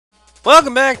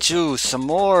Welcome back to some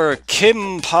more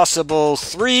Kim Possible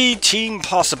 3 Team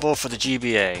Possible for the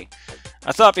GBA.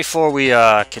 I thought before we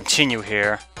continue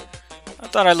here, I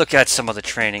thought I'd look at some of the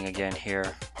training again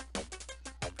here.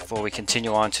 Before we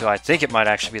continue on to, I think it might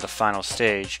actually be the final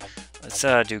stage. Let's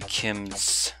do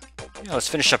Kim's... Yeah, let's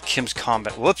finish up Kim's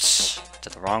combat. Whoops!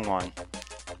 Did the wrong one.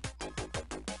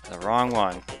 The wrong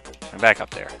one. And back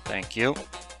up there. Thank you.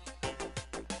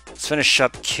 Let's finish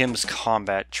up Kim's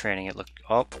combat training. It looked...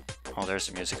 Oh, there's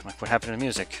the music. I'm like, what happened to the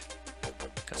music?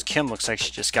 Because Kim looks like she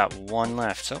just got one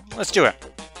left. So, let's do it.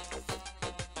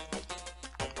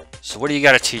 So, what do you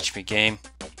got to teach me, game?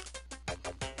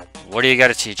 What do you got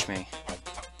to teach me?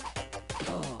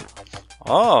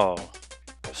 Oh.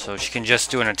 So, she can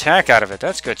just do an attack out of it.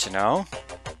 That's good to know.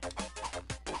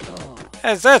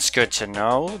 Yes, that's good to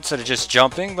know. Instead of just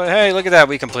jumping. But, hey, look at that.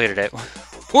 We completed it.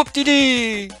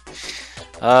 Whoop-dee-dee!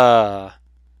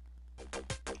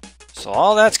 So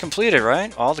all that's completed,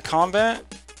 right? All the combat?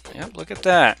 Yep, look at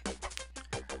that.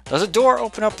 Does a door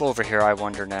open up over here, I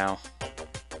wonder now?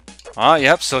 Oh,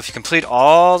 yep, so if you complete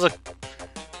all the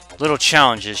little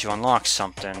challenges, you unlock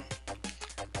something.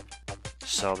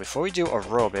 So before we do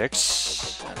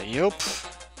aerobics,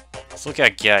 let's look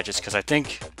at gadgets, because I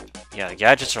think, yeah, the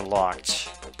gadgets are locked.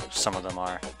 Some of them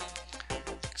are.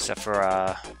 Except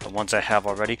for the ones I have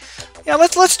already. Yeah,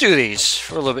 let's do these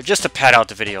for a little bit, just to pad out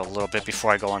the video a little bit before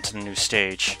I go on to the new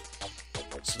stage.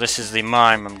 So this is the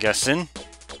mime, I'm guessing.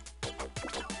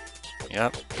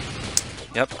 Yep.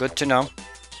 Yep, good to know.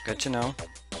 Good to know.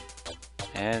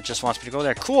 And it just wants me to go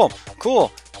there. Cool,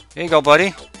 cool. Here you go,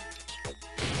 buddy.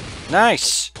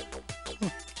 Nice.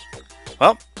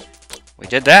 Well, we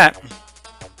did that.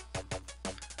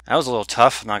 That was a little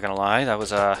tough, I'm not gonna lie. That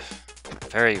was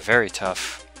very, very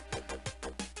tough.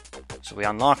 So we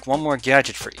unlock one more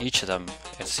gadget for each of them,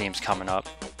 it seems, coming up.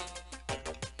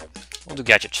 We'll do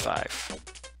gadget 5.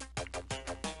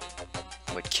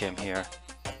 With Kim here.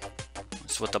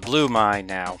 It's with the blue mine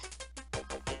now.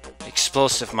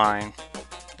 Explosive mine.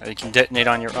 That you can detonate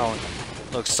on your own.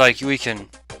 Looks like we can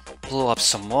blow up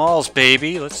some walls,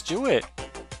 baby. Let's do it.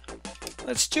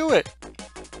 Let's do it.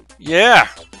 Yeah!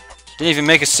 Didn't even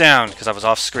make a sound because I was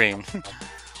off screen.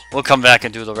 We'll come back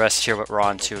and do the rest here with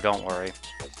Ron too, don't worry.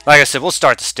 Like I said, we'll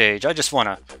start the stage. I just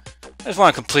wanna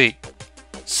complete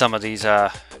some of these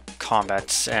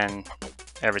combats and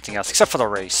everything else, except for the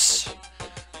race.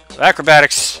 So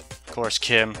acrobatics, of course,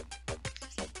 Kim.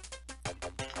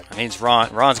 That means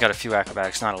Ron's got a few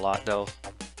acrobatics, not a lot though.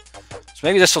 So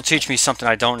maybe this will teach me something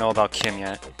I don't know about Kim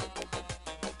yet.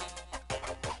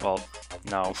 Well,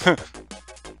 no.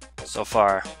 So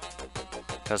far.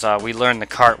 Because we learned the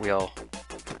cartwheel.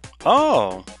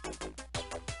 Oh!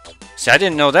 See, I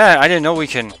didn't know that. I didn't know we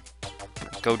can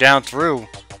go down through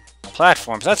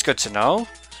platforms. That's good to know.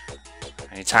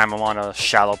 Anytime I'm on a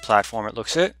shallow platform, it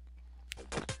looks it.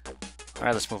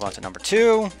 Alright, let's move on to number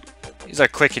 2. These are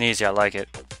quick and easy. I like it.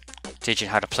 Teaching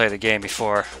how to play the game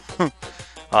before.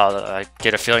 I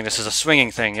get a feeling this is a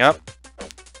swinging thing. Yep.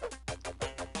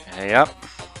 Yep.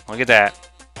 Look at that.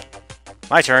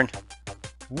 My turn.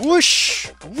 Whoosh!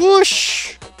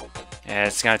 Whoosh! And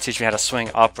it's going to teach me how to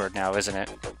swing upward now, isn't it?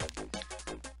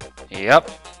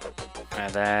 Yep.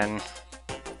 And then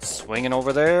swinging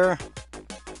over there.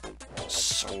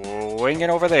 Swinging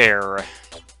over there.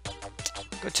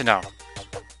 Good to know.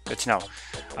 Good to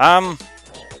know.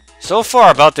 So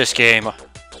far about this game,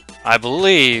 I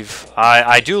believe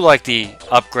I do like the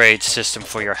upgrade system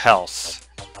for your health.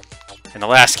 In the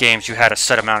last games, you had a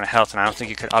set amount of health, and I don't think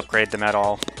you could upgrade them at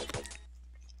all.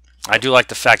 I do like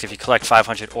the fact if you collect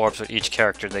 500 orbs with each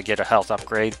character, they get a health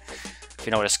upgrade. If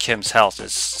you notice, Kim's health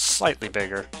is slightly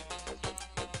bigger.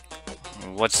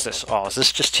 What's this? Oh, is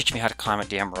this just teaching me how to climb a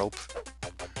damn rope?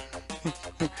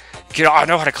 I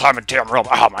know how to climb a damn rope.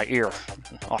 Oh, my ear.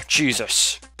 Oh,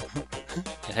 Jesus.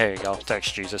 There you go.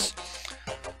 Thanks, Jesus.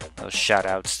 Those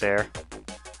shout-outs there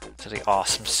to the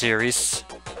awesome series.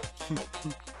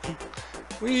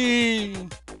 Whee!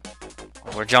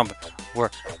 Oh, we're jumping.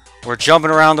 We're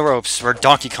jumping around the ropes. We're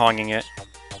Donkey Konging it.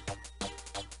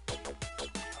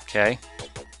 Okay.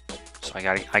 So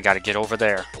I gotta get over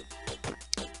there.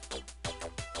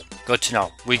 Good to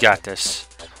know. We got this.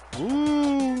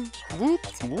 Woo! Whoop!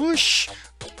 Whoosh!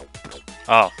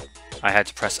 Oh, I had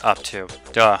to press up too.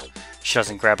 Duh. She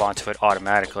doesn't grab onto it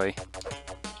automatically.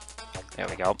 There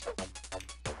we go.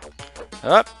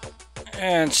 Up.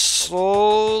 And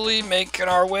slowly making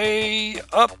our way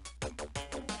up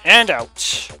and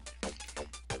out.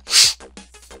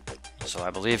 So I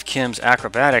believe Kim's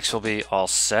acrobatics will be all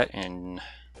set in...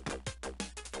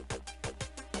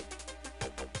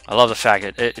 I love the fact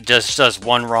it just does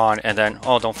one run and then,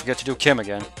 oh, don't forget to do Kim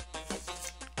again.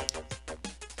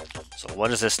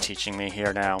 what is this teaching me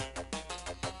here now?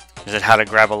 Is it how to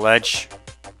grab a ledge?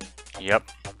 Yep.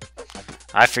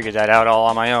 I figured that out all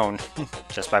on my own,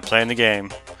 just by playing the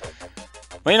game.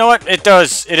 Well, you know what? It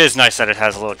is nice that it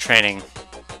has a little training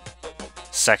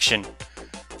section.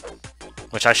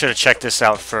 Which I should have checked this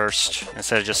out first,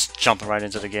 instead of just jumping right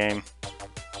into the game.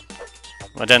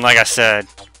 But then, like I said,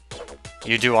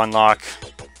 you do unlock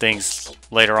things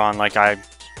later on, like I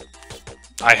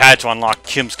had to unlock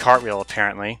Kim's cartwheel,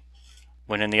 apparently.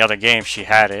 When in the other game, she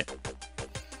had it.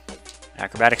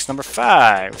 Acrobatics number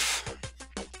 5.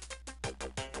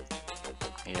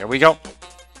 Here we go.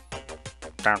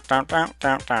 Down, down, down,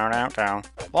 down, down, down, down.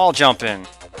 Wall jumping.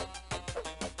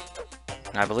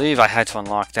 And I believe I had to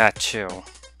unlock that too.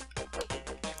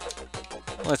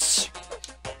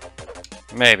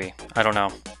 Maybe. I don't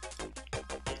know.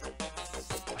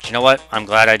 But you know what? I'm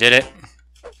glad I did it.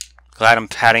 Glad I'm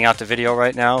padding out the video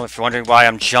right now. If you're wondering why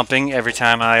I'm jumping every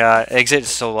time I exit,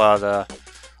 so the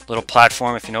little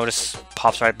platform, if you notice,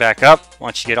 pops right back up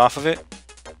once you get off of it.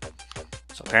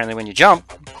 So apparently when you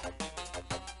jump...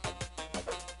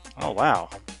 Oh, wow.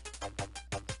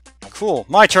 Cool.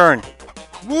 My turn.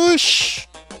 Whoosh!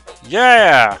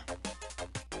 Yeah!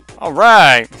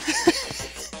 Alright!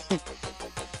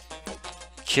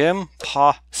 Kim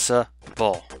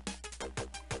Pos-si-ble.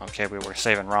 Okay, we were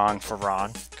saving Ron for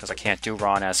Ron, because I can't do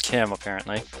Ron as Kim,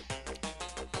 apparently.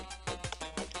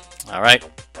 Alright.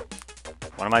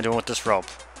 What am I doing with this rope?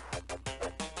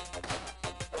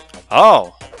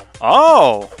 Oh!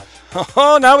 Oh!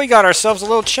 Oh, now we got ourselves a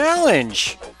little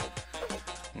challenge!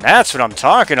 That's what I'm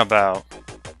talking about.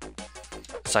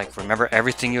 It's like, remember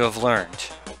everything you have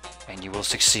learned, and you will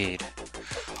succeed.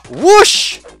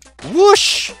 Whoosh!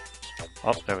 Whoosh!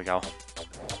 Oh, there we go.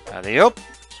 Alley-oop.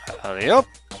 Alley-oop.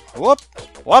 Whoop.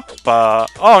 Whoop.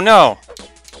 Oh, no!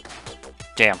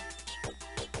 Damn.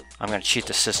 I'm gonna cheat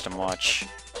the system, watch.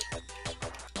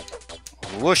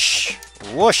 Whoosh.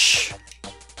 Whoosh.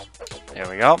 There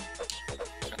we go.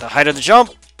 The height of the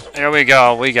jump. There we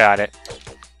go. We got it.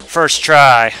 First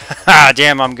try. Ha!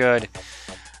 Damn, I'm good.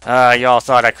 Y'all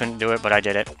thought I couldn't do it, but I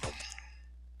did it.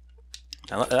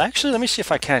 Now, actually, let me see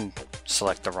if I can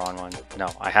select the wrong one. No,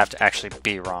 I have to actually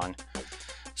be Ron.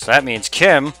 So that means,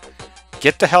 Kim,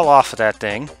 get the hell off of that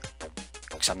thing.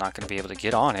 Because I'm not going to be able to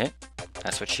get on it.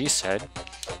 That's what she said.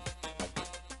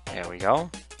 There we go.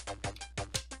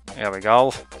 There we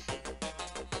go.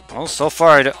 Well, so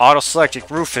far it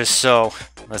auto-selected Rufus, so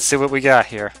let's see what we got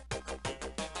here.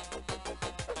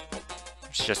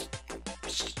 It's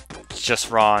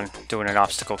just Ron doing an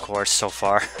obstacle course so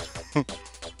far.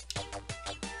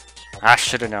 I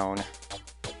should have known.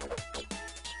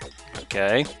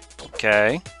 Okay.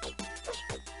 Okay.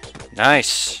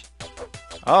 Nice.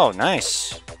 Oh,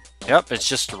 nice. Yep, it's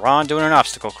just Ron doing an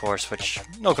obstacle course, which,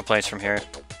 no complaints from here.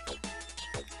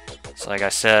 So like I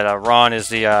said, Ron is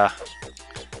the,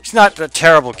 he's not the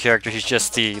terrible character, he's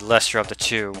just the lesser of the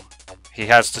two. He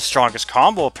has the strongest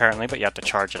combo, apparently, but you have to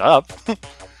charge it up.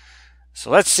 So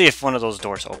let's see if one of those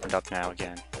doors opened up now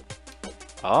again.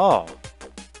 Oh.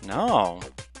 No.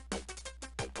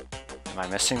 Am I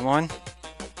missing one?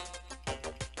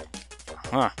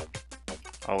 Huh.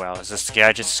 Oh well, is this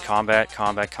gadgets? Combat,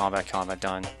 combat, combat, combat,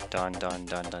 done. Done, done,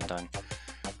 done, done, done.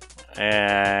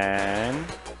 And...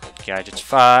 gadgets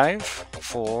 5,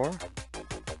 4,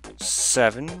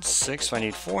 7, 6. So I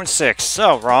need 4 and 6.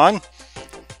 So, Ron,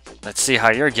 let's see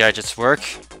how your gadgets work.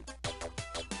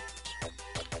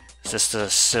 Is this the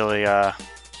silly,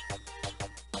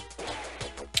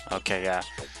 Okay, yeah.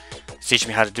 It's teaching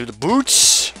me how to do the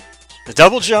boots! The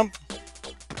double jump!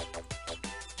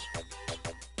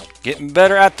 Getting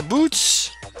better at the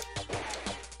boots!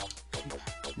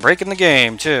 Breaking the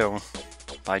game, too.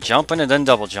 By jumping and then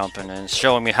double jumping, and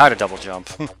showing me how to double jump.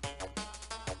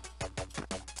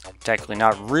 Technically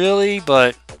not really,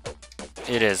 but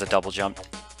it is a double jump.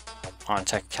 On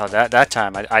technicality, that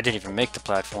time I didn't even make the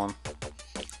platform.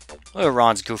 Look at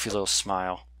Ron's goofy little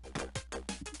smile.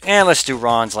 And let's do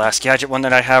Ron's last gadget one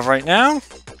that I have right now.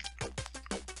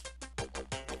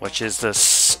 Which is the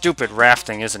stupid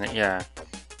rafting, isn't it? Yeah.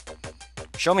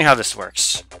 Show me how this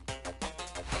works.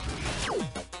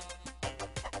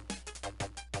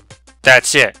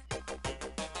 That's it.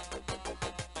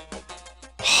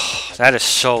 That is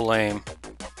so lame.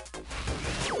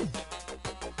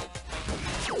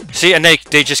 See, and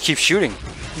they just keep shooting.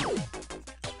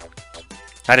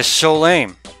 That is so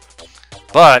lame.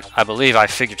 But I believe I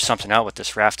figured something out with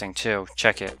this rafting too.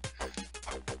 Check it.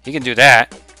 You can do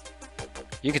that.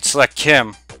 You can select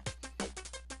Kim.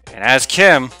 And as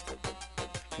Kim,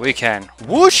 we can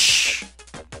whoosh!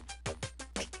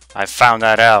 I found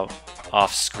that out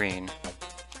off screen.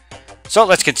 So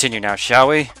let's continue now, shall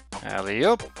we?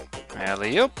 Alley-oop.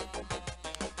 Alley-oop.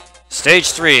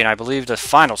 Stage 3, and I believe the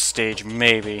final stage,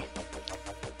 maybe.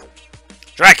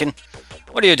 Drakken,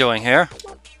 what are you doing here?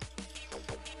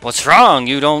 What's wrong?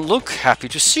 You don't look happy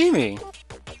to see me.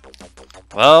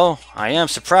 Well, I am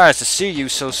surprised to see you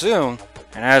so soon.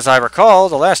 And as I recall,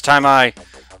 the last time I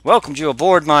welcomed you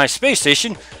aboard my space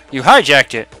station, you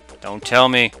hijacked it. Don't tell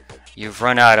me you've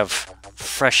run out of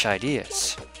fresh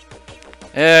ideas.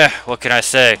 What can I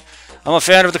say? I'm a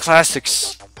fan of the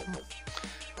classics.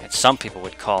 And some people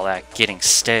would call that getting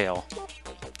stale.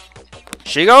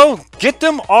 Shigo, get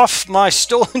them off my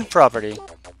stolen property.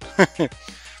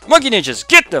 Monkey ninjas,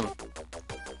 get them!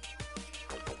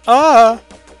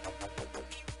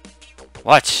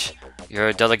 What?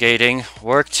 You're delegating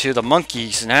work to the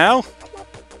monkeys now?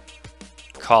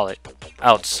 Call it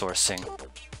outsourcing.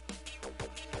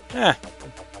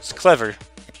 It's clever.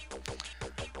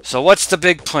 So what's the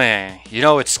big plan? You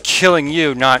know it's killing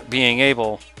you not being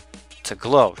able to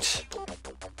gloat.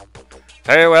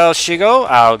 Very well, Shigo,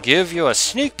 I'll give you a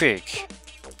sneak peek.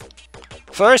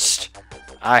 First,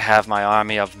 I have my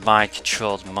army of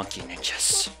mind-controlled monkey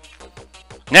ninjas.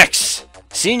 Next,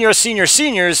 seniors,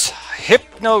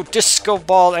 hypno disco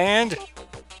ball, and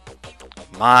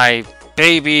my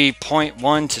baby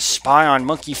 .1 to spy on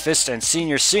Monkey Fist and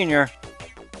senior.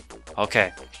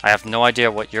 Okay, I have no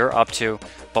idea what you're up to,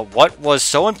 but what was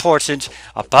so important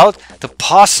about the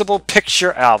possible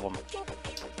picture album?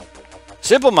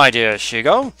 Simple, my dear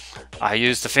Shigo. I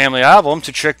used the family album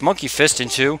to trick Monkey Fist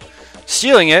into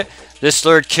stealing it. This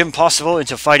lured Kim Pos-si-ble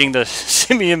into fighting the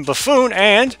simian buffoon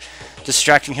and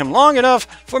distracting him long enough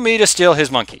for me to steal his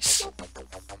monkeys.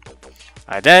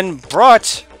 I then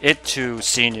brought it to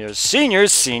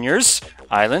Seniors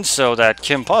Island so that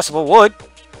Kim Pos-si-ble would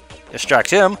distract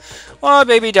him while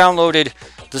Baby downloaded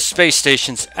the space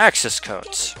station's access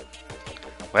codes.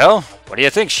 Well, what do you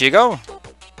think, Shigo?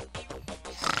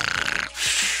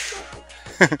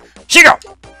 Shigo!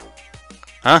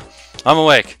 Huh? I'm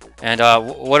awake. And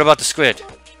what about the squid?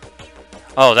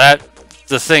 Oh,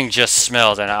 the thing just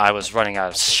smelled and I was running out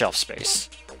of shelf space.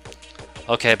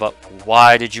 Okay, but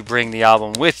why did you bring the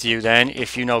album with you then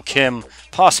if you know Kim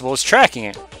Pos-si-ble is tracking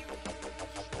it?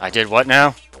 I did what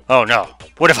now? Oh no.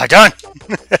 What have I done?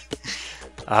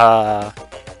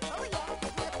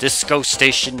 Disco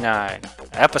Station 9.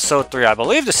 Episode 3. I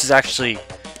believe this is actually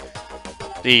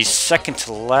the second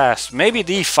to last, maybe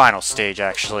the final stage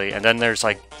actually, and then there's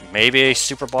like maybe a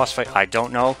super boss fight. I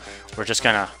don't know. We're just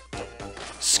gonna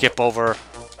skip over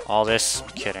all this.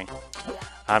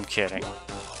 I'm kidding.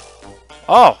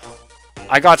 Oh,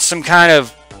 I got some kind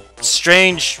of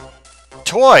strange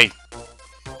toy.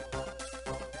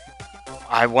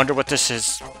 I wonder what this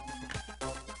is.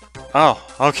 Oh,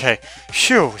 okay.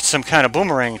 Phew, it's some kind of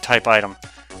boomerang type item.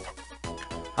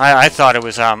 I thought it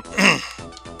was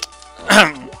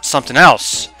something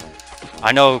else.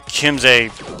 I know Kim's a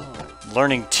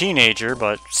learning teenager,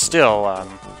 but still,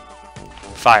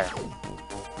 fire.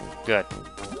 Good.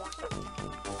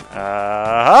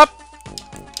 Up!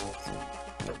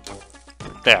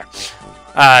 There.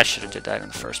 I should have did that in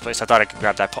the first place. I thought I could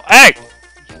grab that pole. Hey!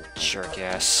 You jerk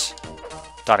ass.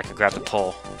 Thought I could grab the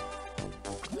pole.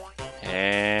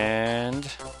 And...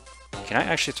 can I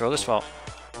actually throw this? Well,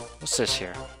 what's this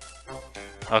here?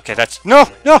 Okay, that's... No!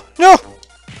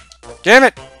 Damn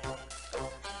it!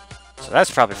 So that's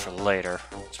probably for later.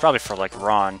 It's probably for, like,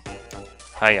 Ron.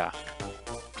 Hiya.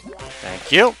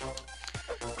 Thank you.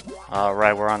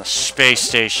 Alright, we're on the space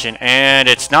station, and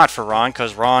it's not for Ron,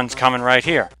 because Ron's coming right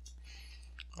here.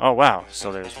 Oh, wow.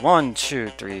 So there's 1, 2,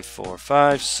 3, 4,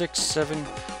 5, 6, 7,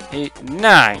 8,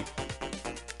 9.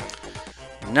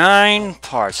 9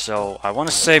 parts. So I want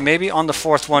to say maybe on the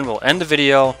 4th one we'll end the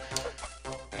video.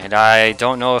 And I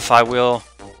don't know if I will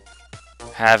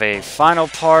have a final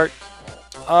part.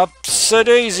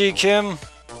 Upsa-daisy, Kim.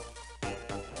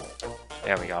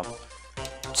 There we go.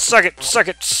 Suck it!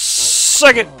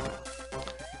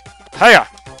 Hiya!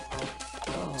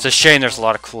 It's a shame there's a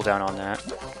lot of cooldown on that.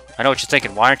 I know what you're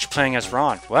thinking. Why aren't you playing as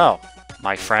Ron? Well,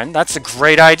 my friend, that's a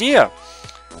great idea.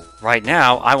 Right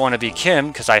now, I want to be Kim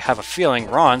because I have a feeling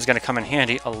Ron's going to come in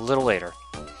handy a little later.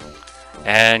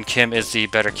 And Kim is the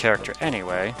better character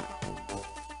anyway,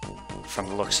 from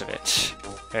the looks of it.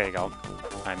 There you go.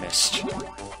 I missed.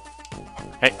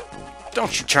 Hey,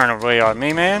 don't you turn away on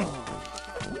me, man.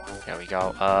 There we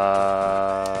go.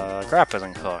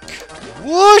 Grappling hook.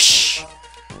 Whoosh!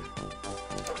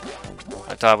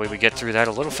 I thought we would get through that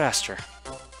a little faster.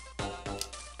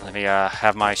 Let me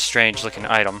have my strange-looking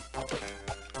item.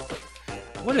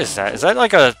 What is that? Is that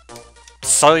like a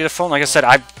cellular phone? Like I said,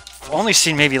 I've only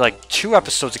seen maybe like 2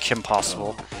 episodes of Kim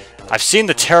Pos-si-ble. I've seen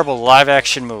the terrible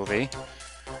live-action movie.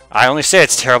 I only say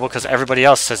it's terrible because everybody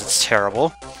else says it's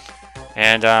terrible.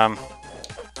 And,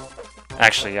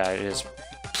 actually, yeah, it is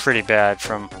pretty bad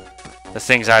from the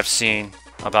things I've seen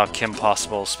about Kim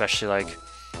Pos-si-ble, especially, like,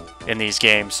 in these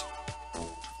games.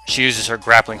 She uses her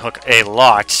grappling hook a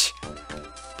lot.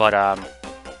 But,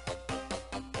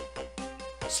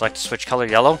 select switch color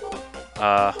yellow.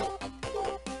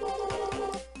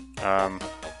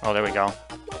 Oh, there we go.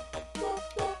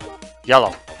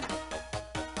 Yellow.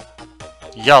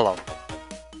 Yellow.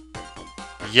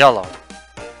 Yellow.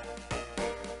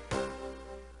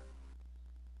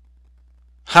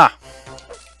 Huh.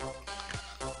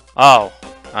 Oh.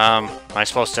 Am I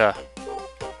supposed to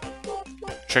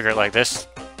trigger it like this?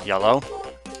 Yellow.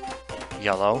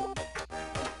 Yellow.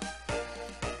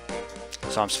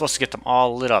 So I'm supposed to get them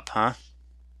all lit up, huh?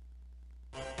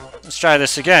 Let's try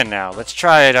this again now. Let's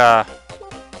try it,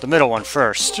 the middle one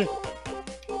first.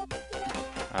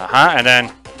 And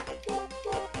then...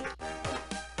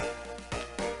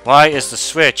 Why is the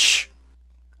switch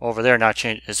over there not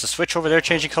changing? Is the switch over there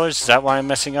changing colors? Is that why I'm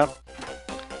messing up?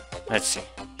 Let's see.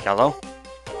 Yellow?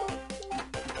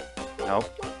 Nope.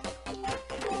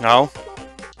 No.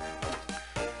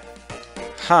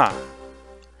 Huh.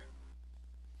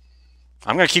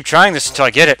 I'm gonna keep trying this until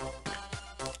I get it.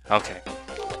 Okay.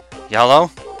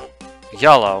 Yellow.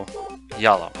 Yellow.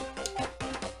 Yellow.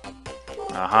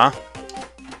 No,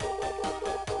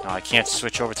 I can't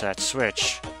switch over to that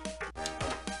switch.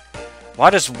 Why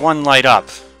does one light up?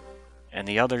 And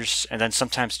the others... And then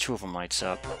sometimes two of them lights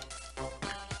up.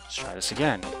 Let's try this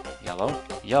again. Yellow.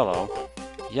 Yellow.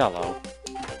 Yellow.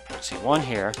 See, one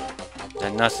here.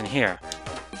 Then nothing here.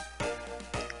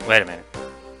 Wait a minute.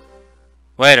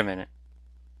 Wait a minute.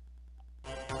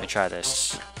 Let me try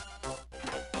this.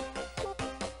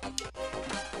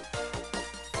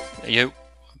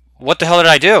 What the hell did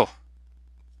I do?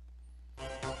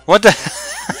 What the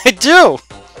I do?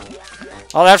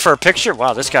 All that for a picture?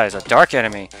 Wow, this guy is a dark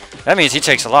enemy. That means he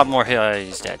takes a lot more hit.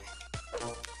 He's dead.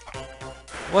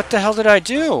 What the hell did I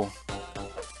do?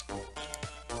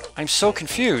 I'm so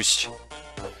confused.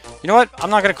 You know what? I'm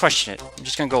not going to question it. I'm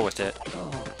just going to go with it.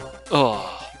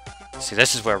 Oh. See,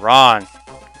 this is where Ron,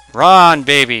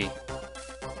 baby.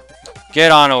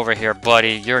 Get on over here,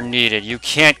 buddy. You're needed. You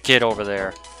can't get over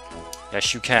there.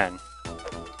 Yes, you can.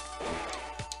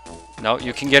 No,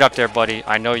 you can get up there, buddy.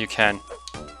 I know you can.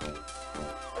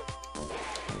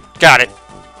 Got it.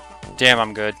 Damn,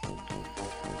 I'm good.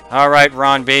 Alright,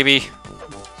 Ron, baby.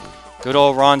 Good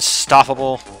old Ron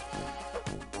Stoppable.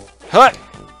 Hut!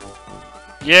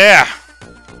 Yeah!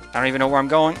 I don't even know where I'm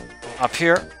going. Up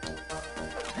here.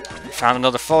 Found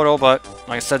another photo, but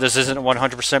like I said, this isn't a 100%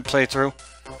 playthrough.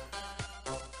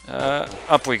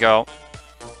 Up we go.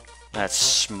 That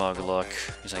smug look.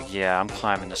 He's like, yeah, I'm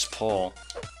climbing this pole.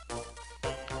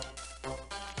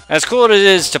 As cool as it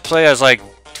is to play as, like,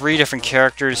 3 different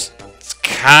characters, it's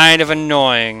kind of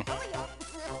annoying,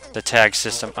 the tag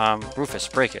system. Rufus,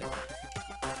 break it.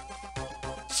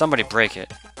 Somebody break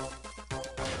it.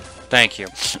 Thank you.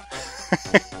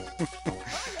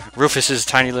 Rufus's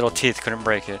tiny little teeth couldn't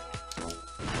break it.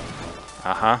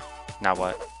 Now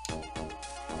what?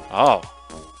 Oh.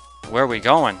 Where are we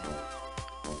going?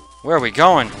 Where are we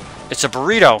going? It's a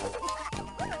burrito.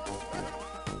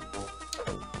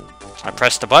 I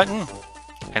pressed the button,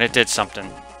 and it did something.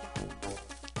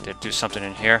 Did it do something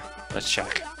in here? Let's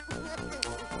check.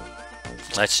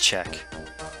 Let's check.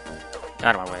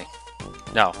 Out of my way.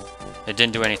 No. It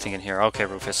didn't do anything in here. Okay,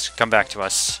 Rufus. Come back to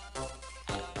us.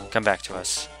 Come back to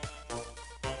us.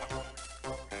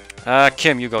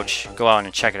 Kim, you go out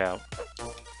and check it out.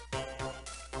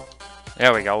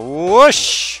 There we go.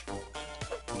 Whoosh!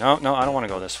 No, no, I don't want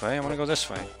to go this way. I want to go this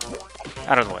way.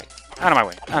 Out of the way. Out of my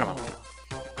way. Out of my way.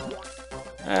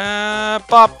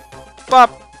 Bop! Bop!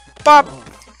 Bop!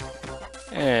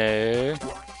 Hey.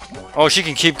 Oh, she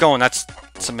can keep going. That's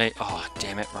amazing. Oh,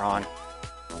 damn it, Ron.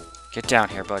 Get down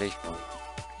here, buddy.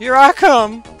 Here I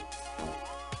come!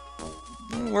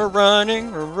 We're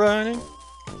running, we're running.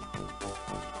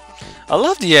 I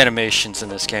love the animations in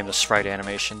this game, the sprite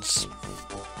animations.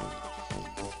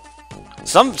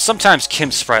 Sometimes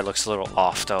Kim's sprite looks a little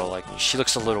off, though. Like, she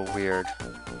looks a little weird.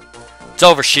 It's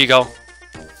over, Shigo.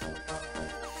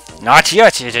 Not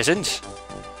yet, it isn't.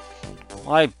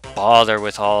 Why bother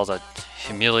with all the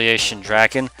humiliation,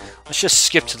 Drakken? Let's just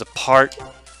skip to the part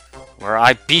where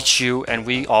I beat you and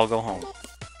we all go home.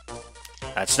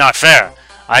 That's not fair.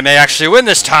 I may actually win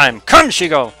this time. Come,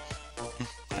 Shigo!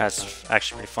 That's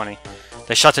actually pretty funny.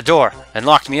 They shut the door and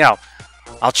locked me out.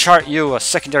 I'll chart you a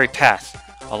secondary path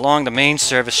along the main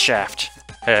service shaft.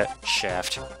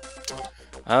 Shaft.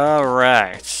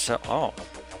 Alright. So, oh.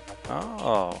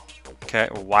 Oh. Okay,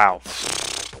 wow.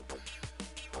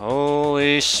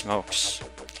 Holy smokes.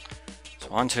 So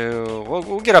 1, 2...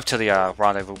 We'll get up to the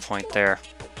rendezvous point there.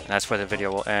 And that's where the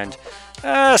video will end.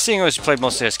 Seeing as we played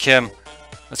mostly as Kim,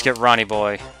 let's get Ronnie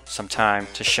Boy some time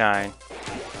to shine.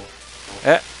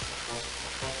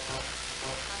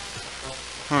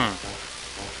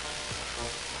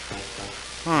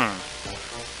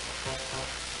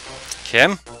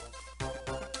 Kim?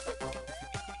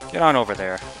 Get on over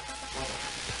there.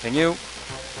 Can you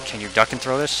duck and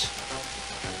throw this?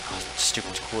 Oh,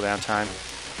 stupid cooldown time.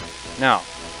 No.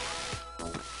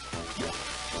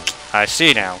 I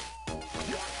see now.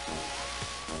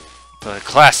 The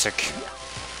classic.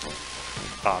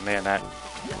 Oh man, that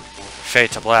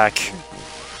fade to black.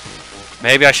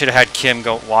 Maybe I should have had Kim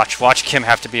go watch Kim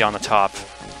have to be on the top.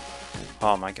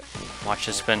 Oh my god. Watch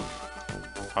this spin.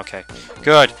 Okay.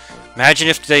 Good. Imagine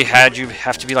if they had you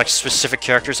have to be like specific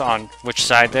characters on which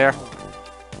side there.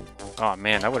 Oh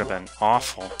man, that would have been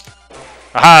awful.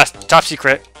 Aha! Top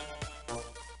secret!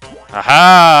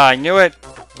 Aha! I knew it!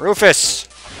 Rufus!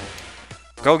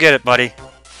 Go get it, buddy.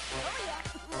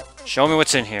 Show me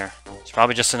what's in here. It's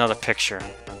probably just another picture.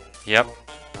 Yep.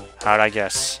 How'd I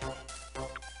guess?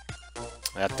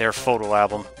 That there photo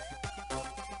album.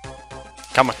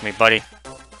 Come with me, buddy.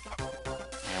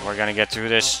 And we're gonna get through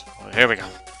this. Here we go.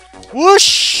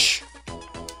 Whoosh!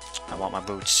 I want my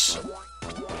boots.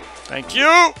 Thank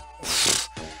you!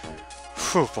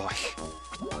 Oh boy.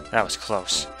 That was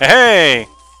close. Hey!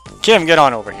 Kim, get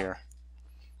on over here.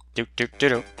 Doot doot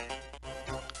doot doot.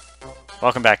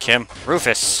 Welcome back, Kim.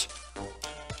 Rufus!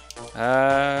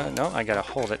 No, I gotta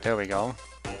hold it. There we go.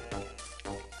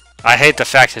 I hate the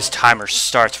fact his timer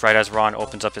starts right as Ron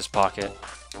opens up his pocket.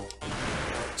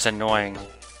 It's annoying.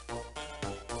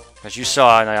 As you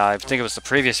saw, and I think it was the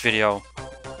previous video,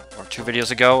 or 2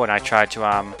 videos ago, when I tried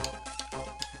to,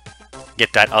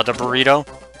 get that other burrito,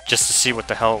 just to see what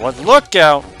the hell it was. Look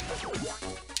out!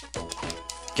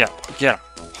 Get him. Get him.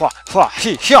 Hua, hua,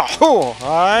 he, ya, hoo,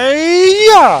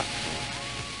 hi-ya!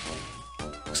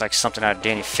 Looks like something out of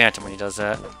Danny Phantom when he does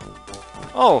that.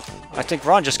 Oh, I think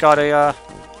Ron just got a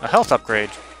health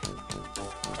upgrade.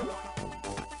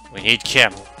 We need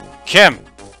Kim. Kim!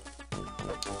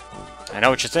 I know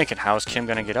what you're thinking. How is Kim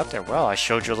gonna get up there? Well, I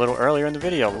showed you a little earlier in the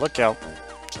video. Look out.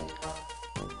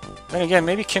 Then again,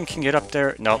 maybe Kim can get up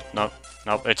there. Nope, nope,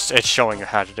 nope. It's showing you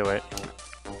how to do it.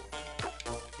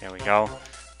 There we go.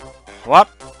 Whoop,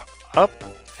 up,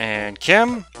 and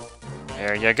Kim.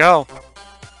 There you go.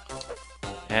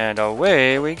 And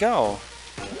away we go.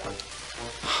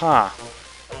 Huh.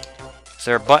 Is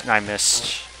there a button I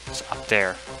missed? It's up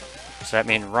there. Does that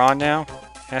mean Ron now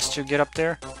has to get up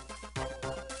there?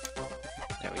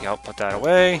 There we go. Put that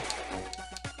away.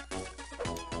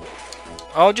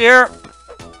 Oh dear.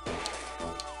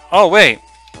 Oh wait.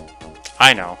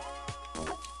 I know.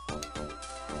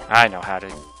 I know how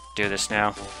to do this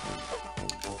now.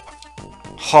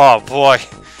 Oh boy.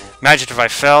 Imagine if I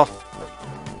fell.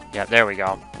 Yeah, there we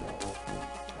go.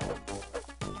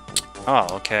 Oh,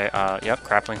 okay. Yep,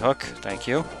 grappling hook. Thank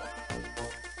you.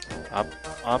 Up,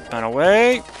 up, and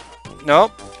away.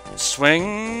 Nope.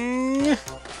 Swing.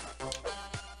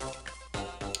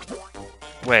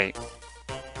 Wait.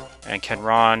 And can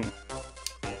Ron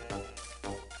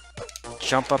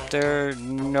jump up there?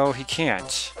 No, he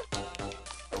can't.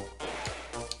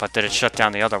 But did it shut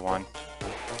down the other one?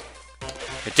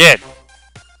 It did.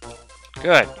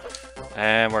 Good.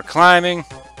 And we're climbing.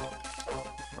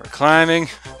 We're climbing.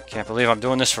 Can't believe I'm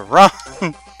doing this for Ron.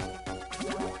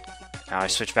 Now I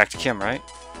switch back to Kim, right?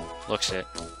 Looks it.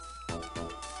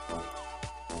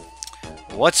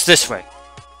 What's this way?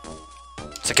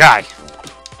 It's a guy.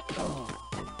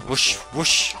 Whoosh,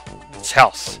 whoosh. It's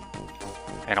health.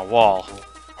 And a wall.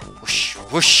 Whoosh,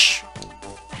 whoosh.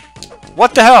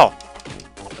 What the hell?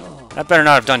 That better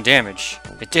not have done damage.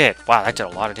 It did. Wow, that did a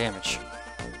lot of damage.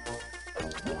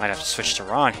 Might have to switch to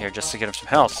Ron here just to get him some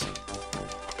health.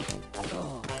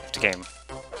 The game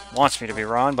wants me to be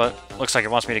Ron, but looks like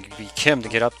it wants me to be Kim to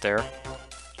get up there.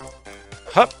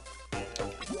 Hup!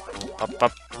 Up,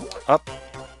 up, up.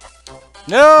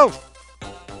 No!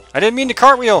 I didn't mean to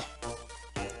cartwheel!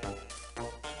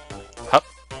 Hup.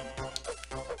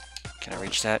 Can I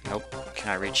reach that? Nope. Can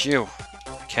I reach you?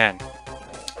 I can.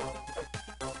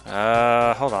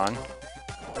 Hold on.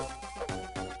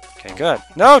 Okay, good.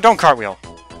 No, don't cartwheel!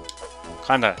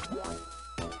 Climb the...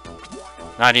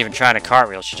 Not even trying to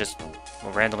cartwheel, she just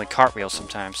will randomly cartwheel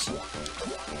sometimes.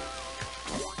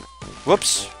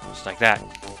 Whoops. Just like that.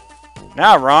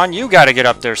 Now, Ron, you gotta get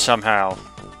up there somehow.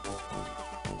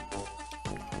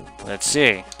 Let's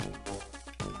see.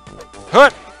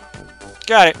 Hut!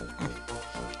 Got it.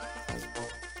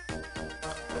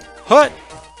 Hut!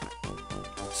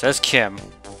 Says Kim.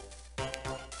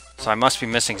 So I must be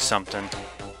missing something.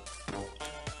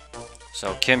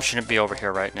 So Kim shouldn't be over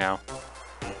here right now.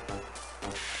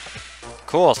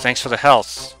 Cool, thanks for the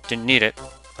health. Didn't need it,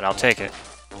 but I'll take it.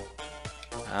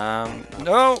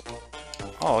 No!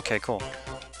 Oh, okay, cool.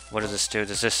 What does this do?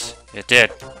 Does this... It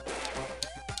did.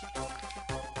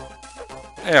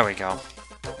 There we go.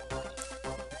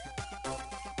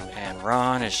 And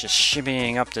Ron is just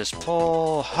shimmying up this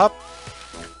pole. Hup!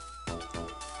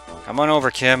 Come on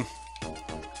over, Kim.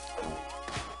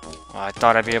 Well, I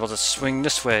thought I'd be able to swing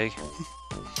this way.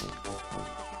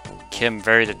 Kim,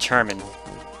 very determined.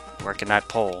 Working that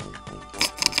pole.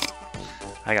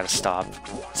 I gotta stop.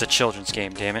 It's a children's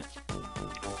game, damn it.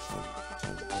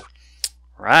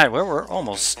 Right, we're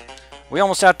almost... We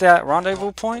almost at that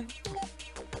rendezvous point?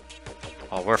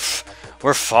 Oh,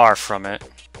 we're far from it.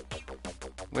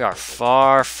 We are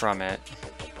far from it.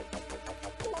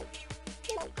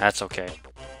 That's okay.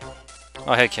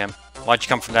 Oh, hey, Kim. Why'd you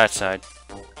come from that side?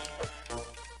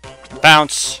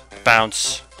 Bounce!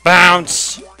 Bounce!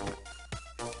 Bounce!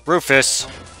 Rufus!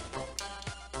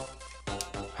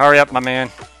 Hurry up, my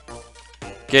man.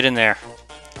 Get in there.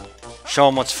 Show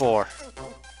him what's for.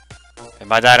 And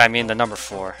by that, I mean the number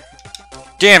 4.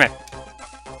 Damn it!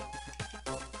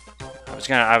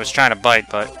 I was trying to bite,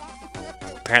 but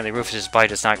apparently Rufus's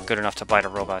bite is not good enough to bite a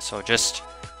robot, so just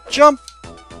jump!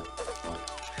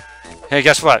 Hey,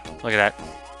 guess what? Look at that.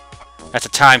 That's a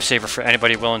time saver for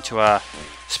anybody willing to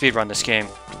speedrun this game.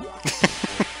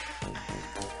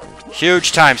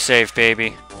 Huge time save,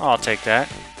 baby. Oh, I'll take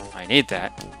that. I need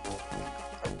that.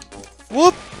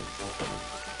 Whoop!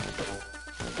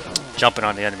 Jumping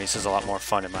on the enemies is a lot more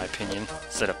fun, in my opinion,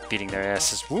 instead of beating their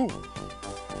asses. Woo!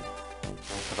 I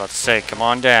was about to say, come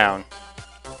on down.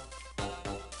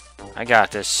 I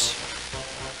got this.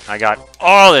 I got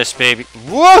all this, baby.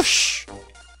 Whoosh!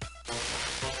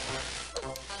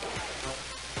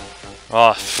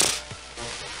 Oh.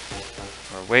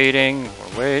 We're waiting.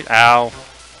 We're waiting. Ow.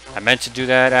 I meant to do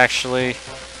that, actually.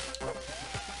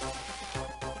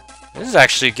 This is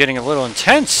actually getting a little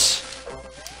intense.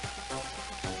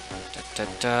 Da,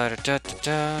 da, da, da, da,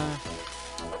 da.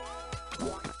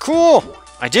 Cool!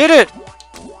 I did it!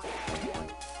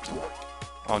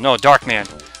 Oh no, Darkman.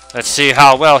 Let's see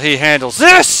how well he handles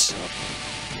this!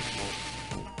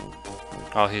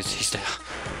 Oh, he's dead.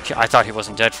 I thought he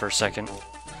wasn't dead for a second.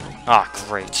 Ah,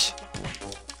 great.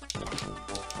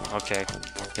 Okay.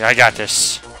 Yeah, I got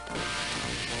this.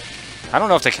 I don't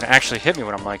know if they can actually hit me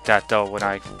when I'm like that, though, when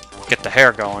I get the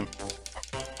hair going.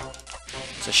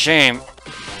 It's a shame.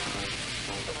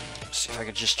 Let's see if I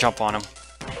can just jump on him.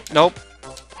 Nope.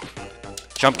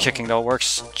 Jump kicking, though,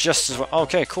 works just as well.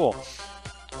 Okay, cool.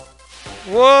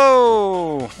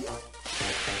 Whoa!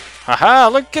 Haha,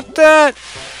 look at that!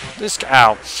 This...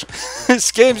 Ow.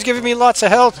 This game's giving me lots of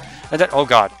health. And then... Oh,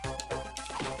 God.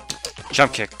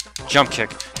 Jump kick. Jump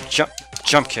kick. Jump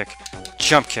kick.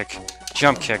 Jump kick.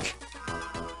 Jump kick.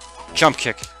 Jump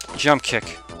kick. Jump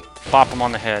kick. Bop him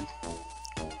on the head.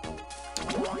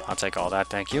 I'll take all that,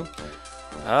 thank you.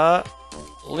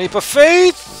 Leap of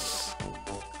faith!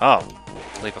 Oh.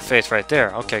 Leap of faith right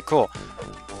there. Okay, cool.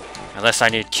 Unless I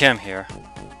need Kim here.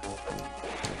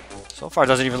 So far, it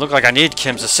doesn't even look like I need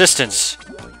Kim's assistance.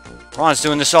 Ron's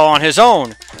doing this all on his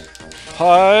own.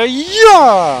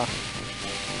 Hi-ya!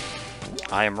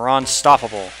 I am Ron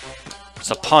Stoppable.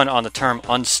 It's a pun on the term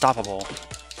unstoppable.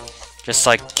 Just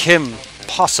like Kim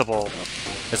Possible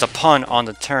is a pun on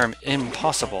the term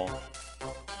impossible.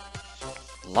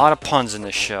 A lot of puns in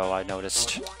this show, I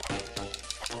noticed.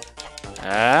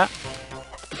 Now,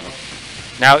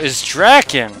 is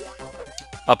Drakken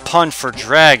a pun for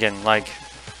dragon? Like,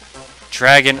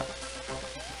 dragon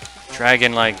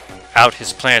like, out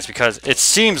his plans? Because it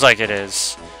seems like it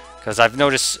is. Because I've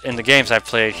noticed in the games I've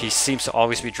played, he seems to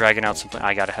always be dragging out something.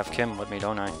 I gotta have Kim with me,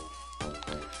 don't I?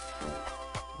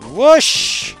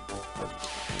 Whoosh!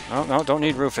 Oh, no, don't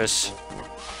need Rufus.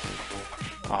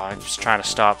 Oh, I was trying to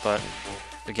stop, but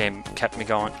the game kept me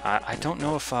going. I don't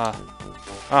know if, Oh.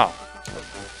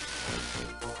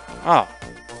 Oh.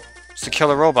 It's the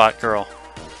killer robot girl.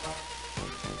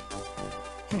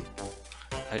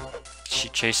 Is she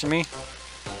chasing me?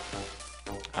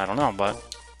 I don't know, but...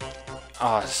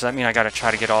 Oh, does that mean I gotta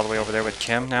try to get all the way over there with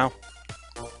Kim now?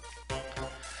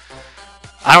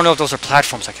 I don't know if those are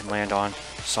platforms I can land on,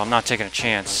 so I'm not taking a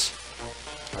chance.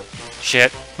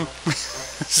 Shit.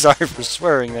 Sorry for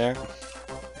swearing there.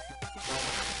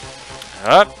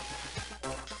 Up.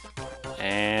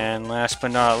 And last but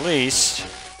not least...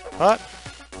 Up.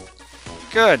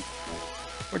 Good.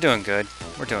 We're doing good.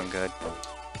 We're doing good.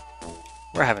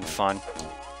 We're having fun.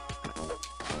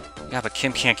 Yeah, but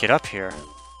Kim can't get up here.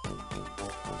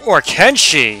 Or can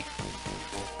she?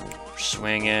 We're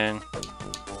swinging.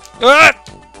 Ah!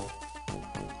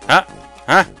 Huh?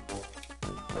 Huh?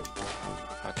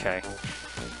 Okay.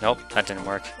 Nope, that didn't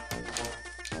work.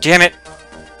 Damn it!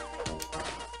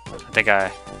 I think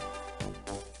I...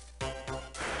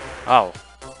 Oh.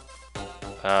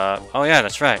 Oh yeah,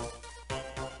 that's right.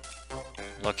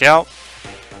 Look out.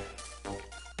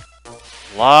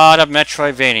 A lot of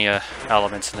Metroidvania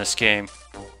elements in this game.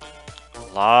 A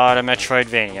lot of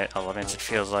Metroidvania elements, it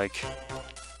feels like.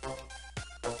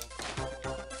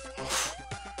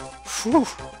 Whew.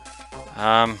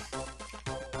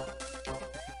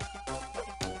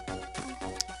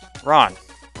 Ron,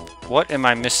 what am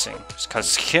I missing?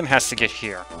 Because Kim has to get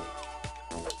here.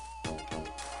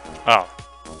 Oh.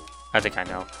 I think I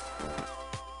know.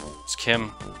 Is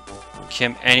Kim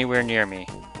anywhere near me?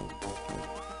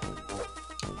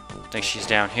 Think she's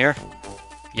down here?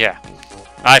 Yeah.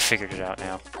 I figured it out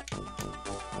now.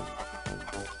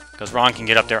 Because Ron can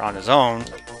get up there on his own.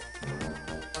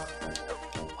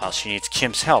 While she needs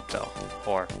Kim's help, though.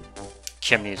 Or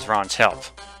Kim needs Ron's help.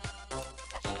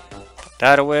 Put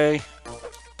that away.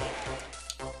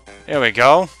 There we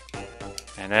go.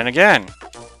 And then again.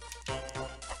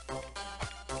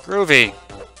 Groovy.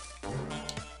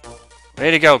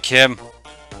 Way to go, Kim.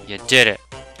 You did it.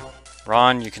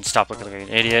 Ron, you can stop looking like an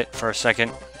idiot for a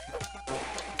second.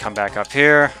 Come back up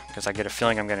here, because I get a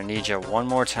feeling I'm going to need you one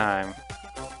more time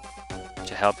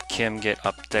to help Kim get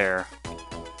up there.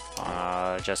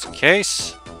 Just in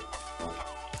case.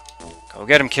 Go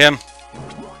get him, Kim.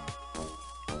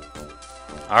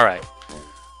 Alright.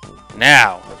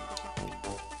 Now.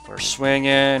 We're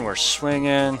swinging, we're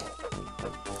swinging.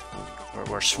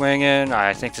 We're swinging.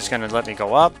 I think this is going to let me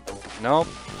go up. Nope.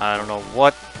 I don't know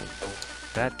what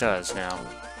that does now.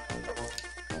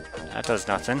 That does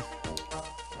nothing.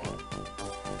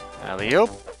 Alley-oop.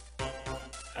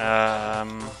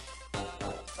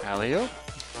 Alley-oop.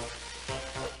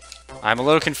 I'm a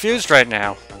little confused right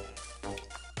now.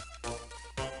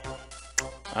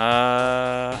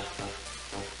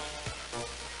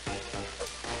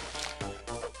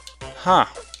 Huh.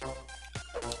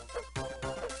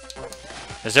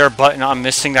 Is there a button I'm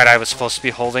missing that I was supposed to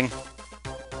be holding?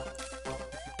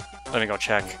 Let me go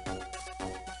check.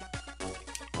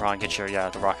 Ron, get your,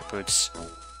 the rocket boots.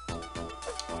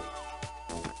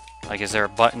 Like, is there a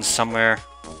button somewhere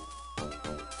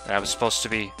that I was supposed to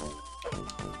be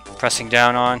pressing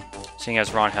down on? Seeing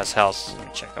as Ron has health. Let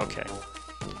me check, okay.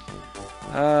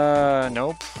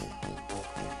 Nope.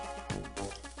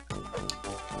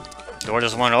 The door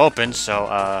doesn't want to open, so,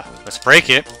 let's break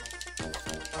it.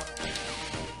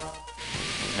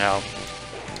 No.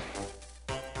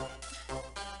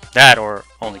 That, or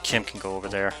only Kim can go over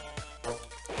there.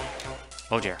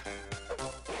 Oh dear.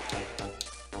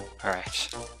 Alright.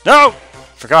 No!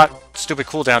 Forgot. Stupid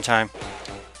cooldown time.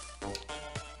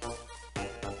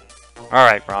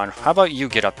 Alright, Ron. How about you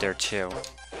get up there, too?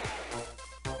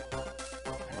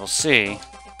 And we'll see.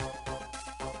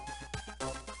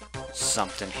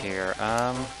 Something here.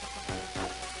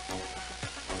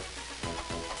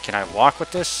 Can I walk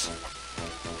with this?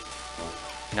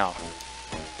 No.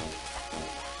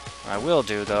 What I will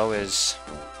do, though, is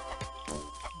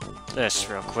this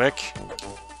real quick.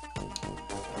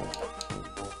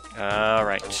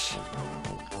 Alright. See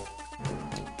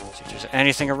if there's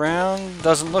anything around.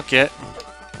 Doesn't look it.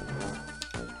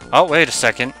 Oh, wait a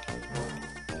second.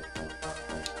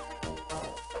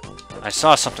 I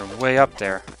saw something way up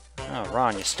there. Oh,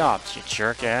 Ron, you stopped, you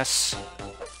jerk ass.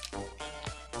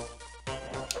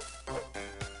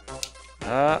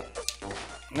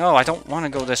 No, I don't want to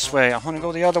go this way. I want to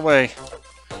go the other way.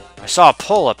 I saw a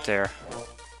pole up there.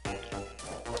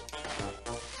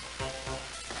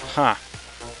 Huh.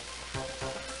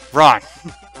 Ron!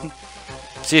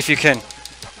 See if you can...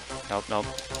 Nope, nope.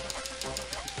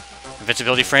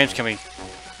 Invincibility frames, can we...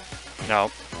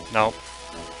 Nope, nope.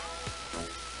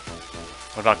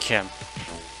 What about Kim?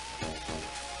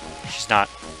 She's not...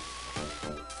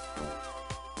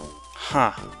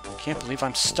 Huh. Can't believe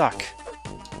I'm stuck.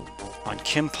 On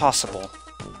Kim Pos-si-ble.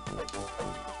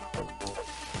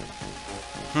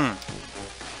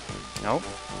 Nope.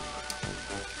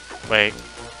 Wait.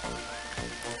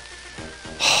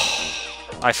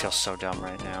 I feel so dumb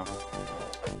right now.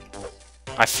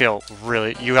 I feel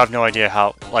really... You have no idea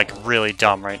how, like, really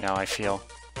dumb right now I feel.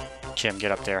 Kim,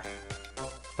 get up there.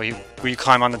 Will you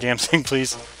climb on the damn thing,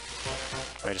 please?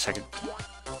 Wait a second.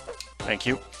 Thank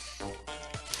you.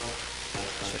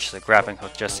 Switch to the grappling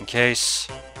hook just in case.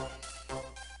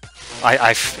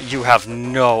 You have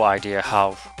no idea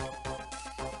how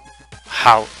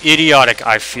idiotic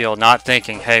I feel not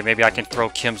thinking, hey, maybe I can throw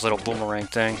Kim's little boomerang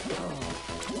thing.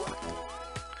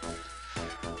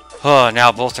 Oh,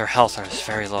 now both their health are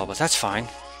very low, but that's fine.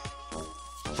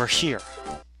 We're here.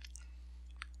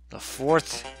 The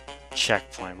 4th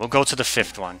checkpoint. We'll go to the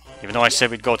 5th one. Even though I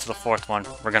said we'd go to the 4th one,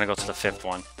 we're gonna go to the 5th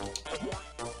one.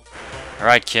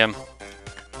 Alright, Kim.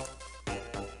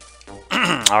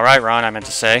 Alright, Ron, I meant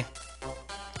to say.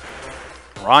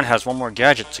 Ron has one more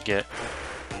gadget to get.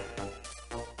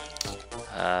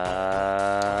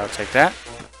 I'll take that.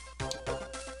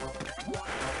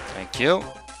 Thank you.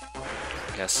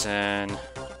 Guessing.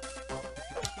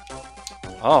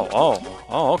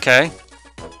 Oh, okay.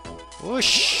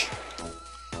 Whoosh.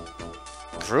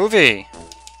 Groovy.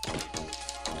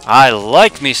 I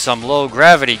like me some low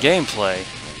gravity gameplay.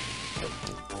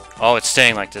 Oh, it's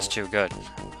staying like this too. Good.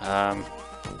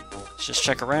 Let's just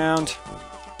check around.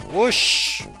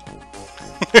 Whoosh.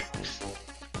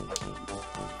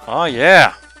 Oh,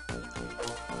 yeah.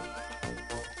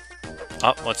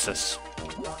 Oh, what's this?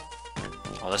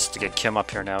 Oh, this is to get Kim up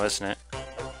here now, isn't it?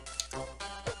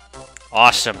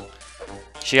 Awesome.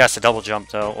 She has to double jump,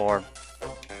 though, or...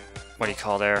 what do you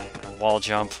call there? Wall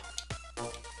jump.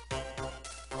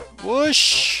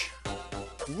 Whoosh!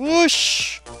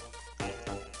 Whoosh!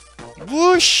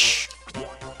 Whoosh!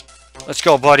 Let's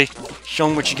go, buddy. Show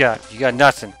them what you got. You got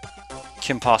nothing.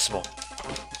 Kim Pos-si-ble.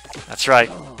 That's right.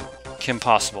 Kim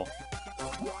Pos-si-ble.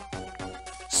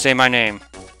 Say my name.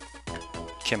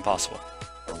 Kim Pos-si-ble.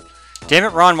 Damn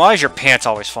it, Ron, why is your pants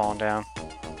always falling down?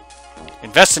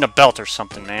 Invest in a belt or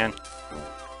something, man.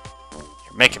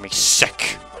 You're making me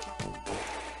sick.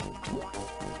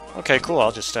 Okay, cool.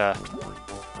 I'll just,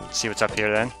 see what's up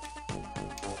here, then.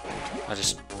 I'll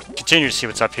just continue to see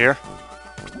what's up here.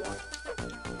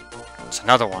 It's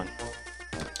another one.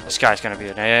 This guy's gonna be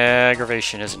an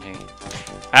aggravation, isn't he?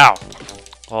 Ow!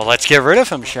 Well, let's get rid of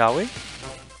him, shall we?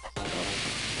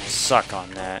 Suck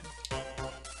on that.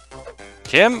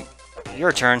 Kim,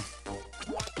 your turn.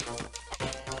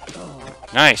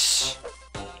 Nice.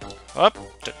 Up.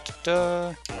 Da, da,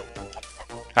 da.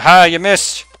 Aha, you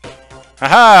missed.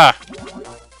 Aha!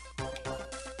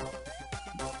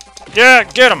 Yeah,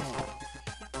 get him!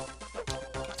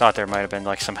 Thought there might have been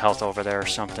like some health over there or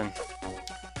something.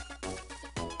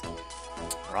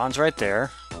 Ron's right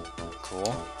there.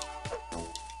 Cool.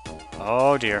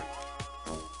 Oh dear.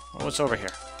 Well, what's over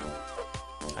here?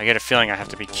 I get a feeling I have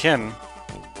to be Kim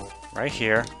right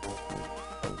here.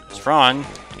 Because Ron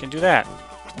can do that.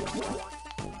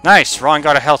 Nice! Ron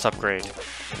got a health upgrade.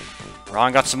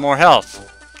 Ron got some more health.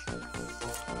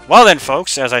 Well then,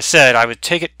 folks, as I said, I would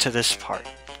take it to this part.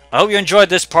 I hope you enjoyed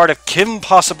this part of Kim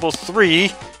Pos-si-ble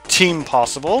 3, Team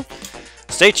Pos-si-ble.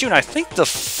 Stay tuned, I think the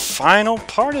final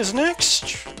part is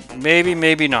next? Maybe,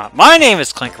 maybe not. My name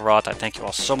is Clinkeroith. I thank you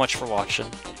all so much for watching.